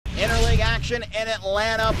Interleague action in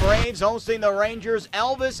Atlanta. Braves hosting the Rangers.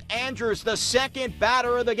 Elvis Andrus, the second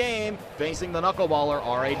batter of the game, facing the knuckleballer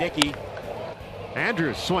R.A. Dickey.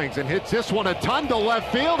 Andrews swings and hits this one a ton to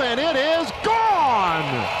left field, and it is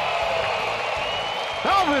gone!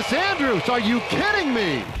 Elvis Andrus, are you kidding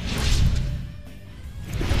me?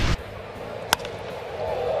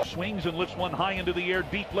 Swings and lifts one high into the air,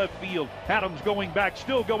 deep left field. Adams going back,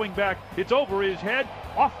 still going back. It's over his head,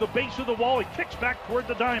 off the base of the wall. It kicks back toward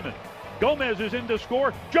the diamond. Gomez is in to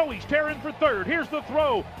score. Joey's tearing for third. Here's the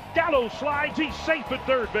throw. Gallo slides. He's safe at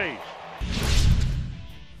third base.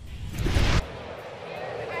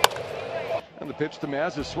 And the pitch to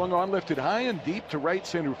Maz is swung on, lifted high and deep to right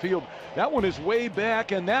center field. That one is way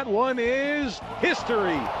back, and that one is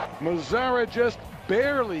history. Mazzara just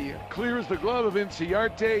barely clears the glove of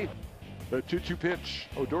Inciarte. The 2-2 pitch.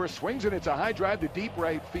 Odor swings, and it's a high drive to deep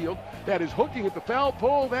right field. That is hooking at the foul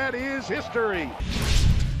pole. That is history.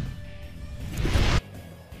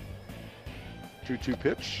 2-2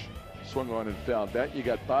 pitch. Swung on and fouled back. You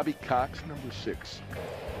got Bobby Cox, number 6.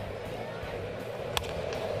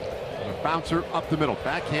 A bouncer up the middle.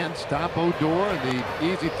 Backhand stop Odor, and the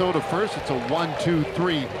easy throw to first. It's a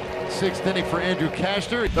 1-2-3. Sixth inning for Andrew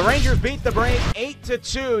Cashner. The Rangers beat the Braves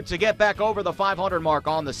 8-2 to get back over the 500 mark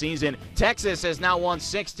on the season. Texas has now won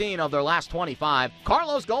 16 of their last 25.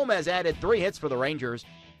 Carlos Gomez added 3 hits for the Rangers.